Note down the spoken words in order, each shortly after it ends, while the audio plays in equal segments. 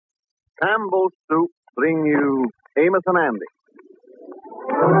Campbell's Soup bring you Amos and Andy.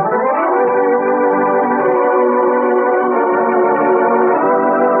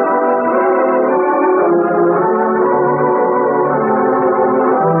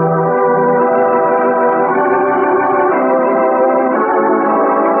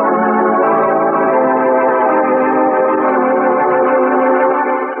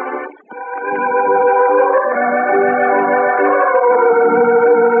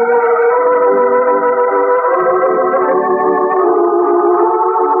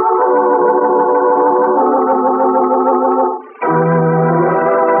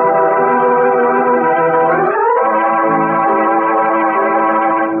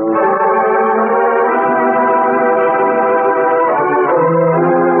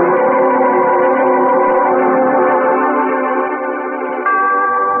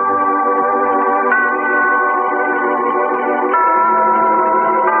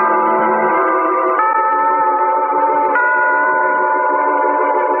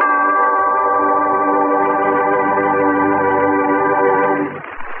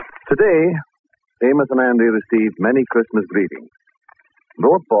 Today, Amos and Andy received many Christmas greetings.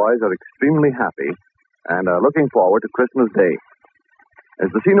 Both boys are extremely happy and are looking forward to Christmas Day. As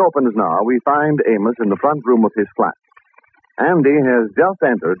the scene opens now, we find Amos in the front room of his flat. Andy has just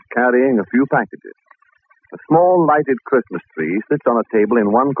entered carrying a few packages. A small lighted Christmas tree sits on a table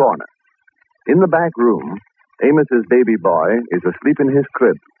in one corner. In the back room, Amos's baby boy is asleep in his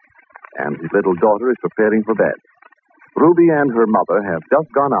crib, and his little daughter is preparing for bed. Ruby and her mother have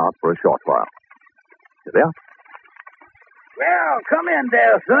just gone out for a short while. Here they are. Well, come in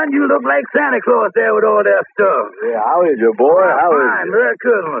there, son. You look like Santa Claus there with all that stuff. Yeah, how is you, boy? How is Fine, you? Merry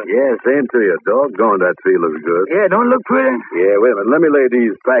Christmas. Yeah, same to you. Doggone, that tree looks good. Yeah, don't it look pretty? Yeah, wait a minute. Let me lay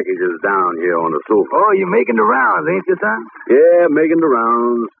these packages down here on the sofa. Oh, you making the rounds, ain't you, son? Yeah, making the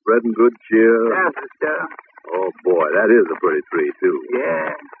rounds, spreading good cheer. That's the stuff. Oh, boy, that is a pretty tree, too.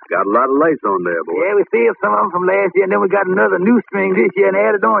 Yeah. Got a lot of lights on there, boy. Yeah, we saved some of them from last year, and then we got another new string this year and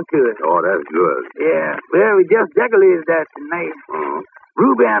added on to it. Oh, that's good. Yeah. Well, we just decorated that tonight. Uh-huh.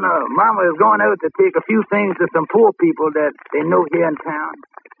 Ruby and her mama is going out to take a few things to some poor people that they know here in town.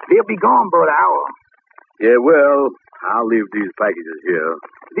 They'll be gone about an hour. Yeah, well, I'll leave these packages here.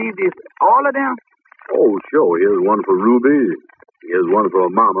 Leave these, all of them? Oh, sure. Here's one for Ruby. Here's one for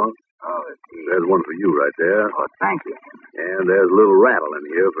Mama. Oh, There's one for you right there. oh, thank you. And there's a little rattle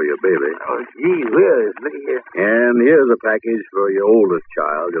in here for your baby. Oh, gee whiz, look here. And here's a package for your oldest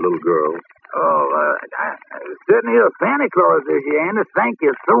child, your little girl. Oh, I certainly is Santa Claus this year, Andy. Thank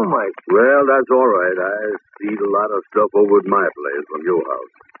you so much. Well, that's all right. I see a lot of stuff over at my place from your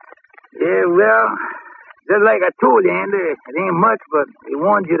house. Yeah, well, just like I told you, Andy, it ain't much, but we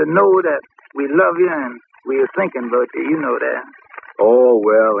wanted you to know that we love you and we are thinking about you. You know that. Oh,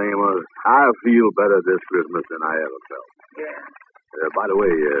 well, Amos, I feel better this Christmas than I ever felt. Yeah. By the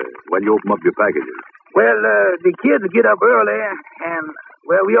way, when you open up your packages? Well, the kids get up early, and,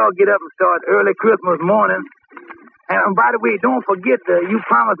 well, we all get up and start early Christmas morning. And, by the way, don't forget, you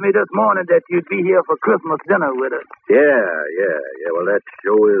promised me this morning that you'd be here for Christmas dinner with us. Yeah. Well, that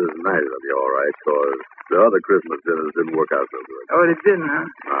sure is nice of you, all right, because the other Christmas dinners didn't work out so good. Oh, it didn't, huh?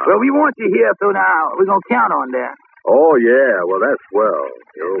 Well, we want you here, so now we're going to count on that. Oh, yeah. Well, that's swell.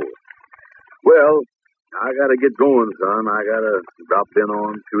 Sure. Well, I got to get going, son. I got to drop in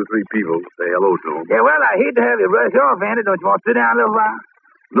on 2 or 3 people, say hello to them. Yeah, well, I hate to have you rush off, Andy. Don't you want to sit down a little while?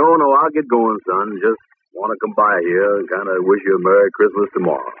 No, I'll get going, son. Just want to come by here and kind of wish you a Merry Christmas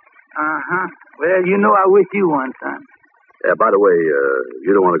tomorrow. Uh-huh. Well, you know I wish you one, son. Yeah, by the way,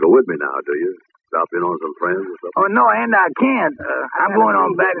 you don't want to go with me now, do you? Drop in on some friends or something? Oh, no, Andy, I can't. I'm going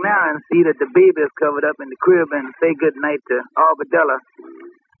on back now and see that the baby is covered up in the crib and say good night to Arbadella.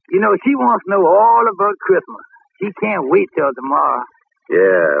 You know, she wants to know all about Christmas. She can't wait till tomorrow.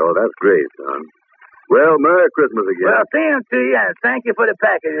 Yeah, well, that's great, son. Well, Merry Christmas again. Well, same to you, and thank you for the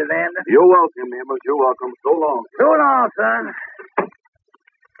packages, Andy. You're welcome, Amos. You're welcome. So long. So long, son.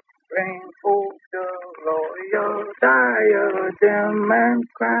 Bring forth the royal diadem and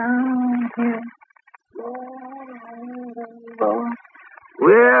crown him.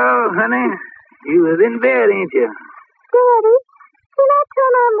 Well, honey, you was in bed, ain't you? Daddy, can I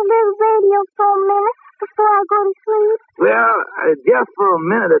turn on the little radio for a minute before I go to sleep? Well, just for a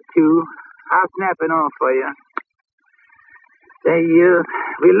minute or two, I'll snap it on for you. Say,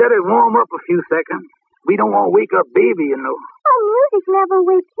 we let it warm up a few seconds. We don't want to wake up baby, you know. Oh, music never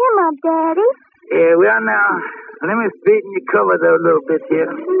wakes him up, Daddy. Yeah, well, now, let me straighten your covers a little bit here.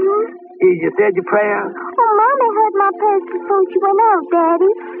 Mm-hmm. You said your prayers? Oh, Mommy heard my prayers before she went out,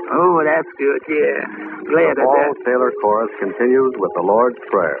 Daddy. Oh, that's good, yeah. Glad of All that. Sailor Chorus continues with the Lord's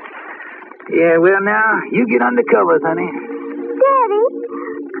Prayer. Yeah, well, now, you get under covers, honey. Daddy,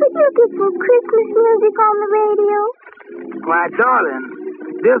 could you get some Christmas music on the radio? Why, darling,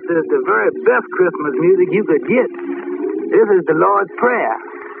 this is the very best Christmas music you could get. This is the Lord's Prayer.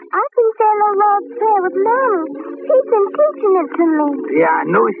 I've been saying the Lord's Prayer with Mama. She's been teaching it to me. Yeah, I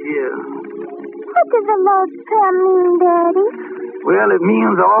know she is. What does the Lord's Prayer mean, Daddy? Well, it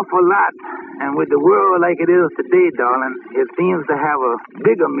means an awful lot. And with the world like it is today, darling, it seems to have a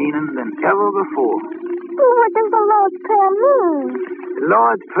bigger meaning than ever before. Well, what does the Lord's Prayer mean? The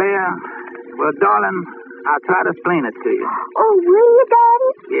Lord's Prayer, well, darling, I'll try to explain it to you. Oh, will you, Daddy?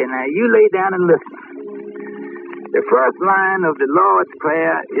 Yeah, now you lay down and listen. The first line of the Lord's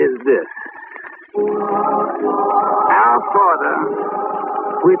Prayer is this. Our Father,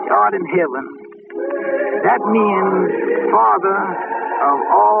 which art in heaven. That means Father of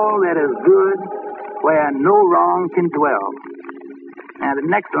all that is good, where no wrong can dwell. Now the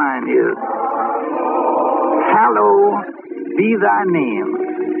next line is, Hallowed be thy name.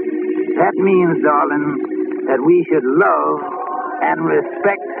 That means, darling, that we should love and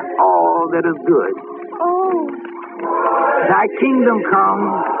respect all that is good. Oh. Thy kingdom come,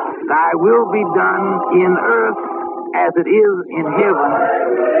 thy will be done in earth as it is in heaven.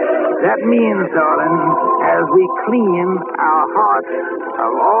 That means, darling, as we clean our hearts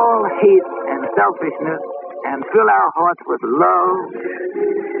of all hate and selfishness and fill our hearts with love,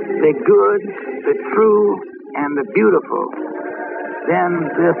 the good, the true, and the beautiful, then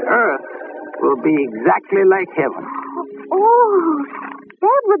this earth will be exactly like heaven. Oh,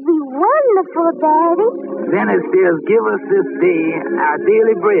 that would be wonderful, Daddy. Then it says, give us this day our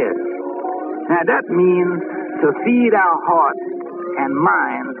daily bread. Now that means to feed our hearts and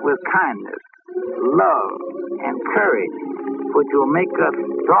minds with kindness, love, and courage, which will make us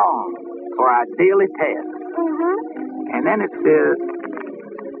strong for our daily task. Mm-hmm. And then it says,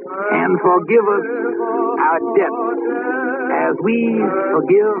 and forgive us our debts as we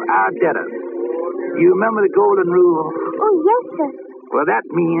forgive our debtors. You remember the golden rule? Oh, yes, sir. Well, that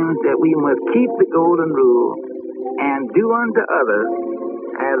means that we must keep the golden rule and do unto others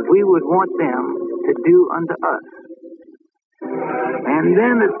as we would want them to do unto us. And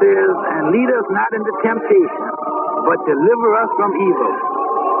then it says, and lead us not into temptation, but deliver us from evil.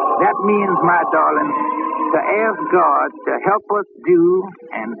 That means, my darling, to ask God to help us do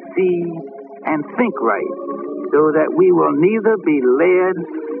and see and think right, so that we will neither be led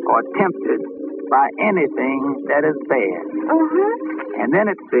or tempted by anything that is bad. Mm-hmm. And then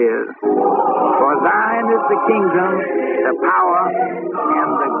it says, for thine is the kingdom, the power, and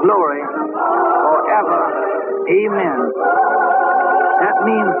the glory forever. Amen. That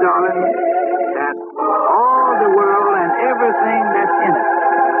means, darling, that all the world and everything that's in it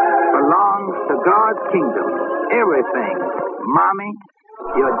belongs to God's kingdom. Everything. Mommy,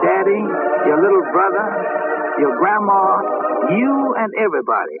 your daddy, your little brother, your grandma, you and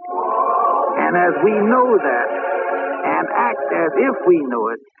everybody. And as we know that and act as if we know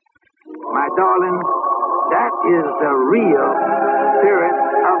it, my darling, that is the real spirit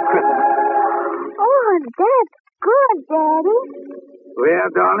of Christmas. Oh, that's good, Daddy. Well,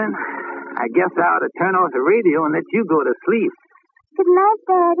 darling, I guess I ought to turn off the radio and let you go to sleep. Good night,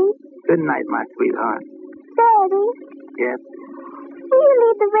 Daddy. Good night, my sweetheart. Daddy, Yes? will you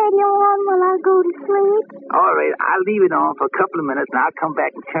leave the radio on while I go to sleep? All right, I'll leave it on for a couple of minutes, and I'll come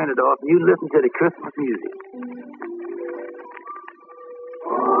back and turn it off, and you listen to the Christmas music.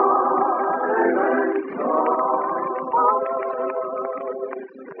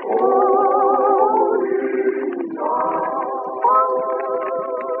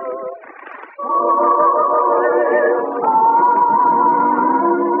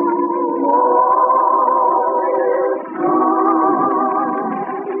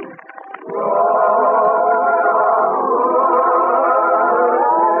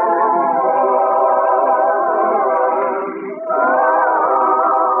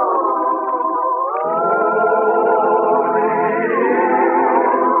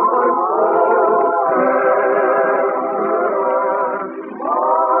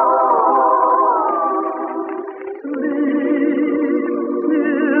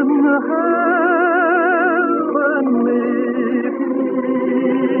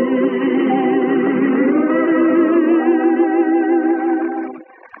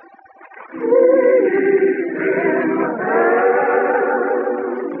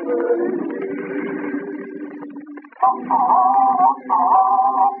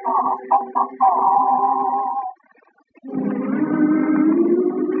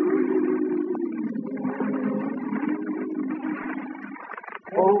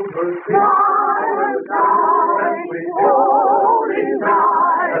 Silent night, we holy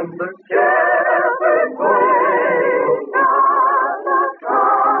night, and the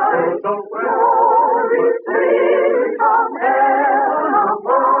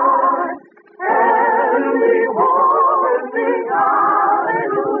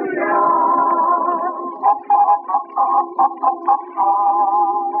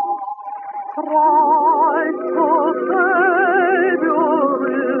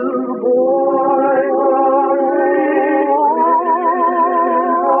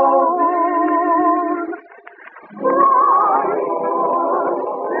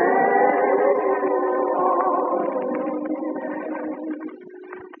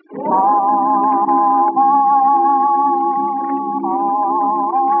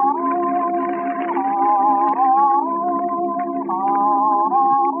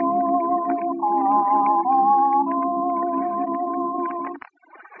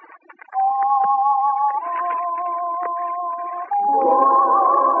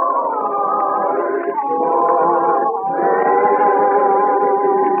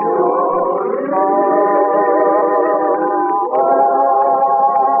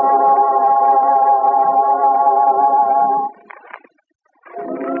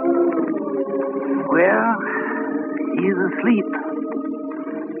sleep.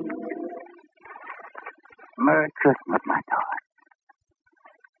 Merry Christmas, my darling.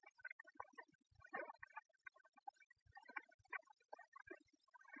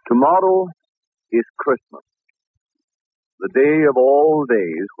 Tomorrow is Christmas, the day of all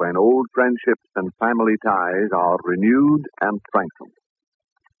days when old friendships and family ties are renewed and strengthened.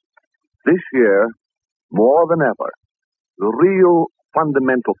 This year, more than ever, the real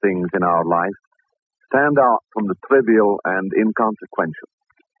fundamental things in our life stand out from the trivial and inconsequential.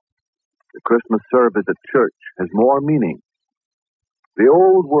 The Christmas service at church has more meaning. The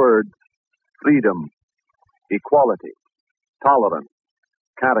old words, freedom, equality, tolerance,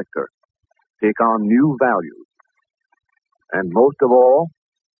 character, take on new values. And most of all,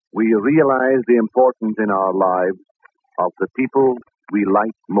 we realize the importance in our lives of the people we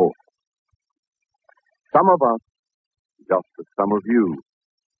like most. Some of us, just as some of you,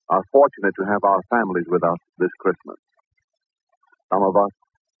 are fortunate to have our families with us this Christmas. Some of us,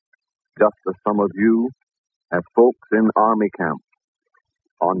 just as some of you, have folks in army camps,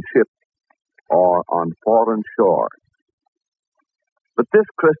 on ships, or on foreign shores. But this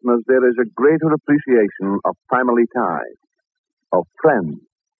Christmas, there is a greater appreciation of family ties, of friends,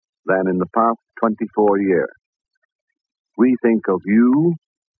 than in the past 24 years. We think of you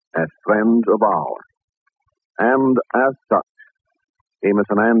as friends of ours. And as such, Amos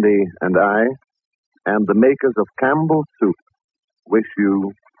and Andy and I, and the makers of Campbell's Soup, wish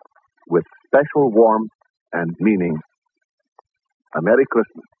you, with special warmth and meaning, a Merry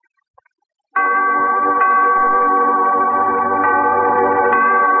Christmas.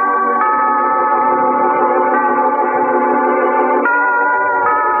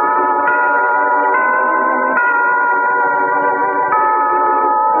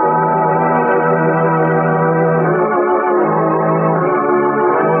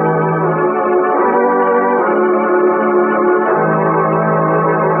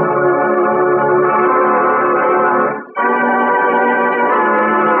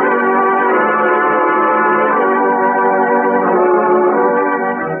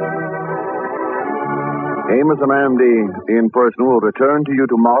 Amos and Andy in person will return to you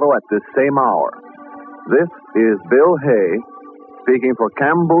tomorrow at this same hour. This is Bill Hay speaking for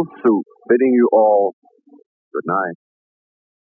Campbell's Soup, bidding you all good night.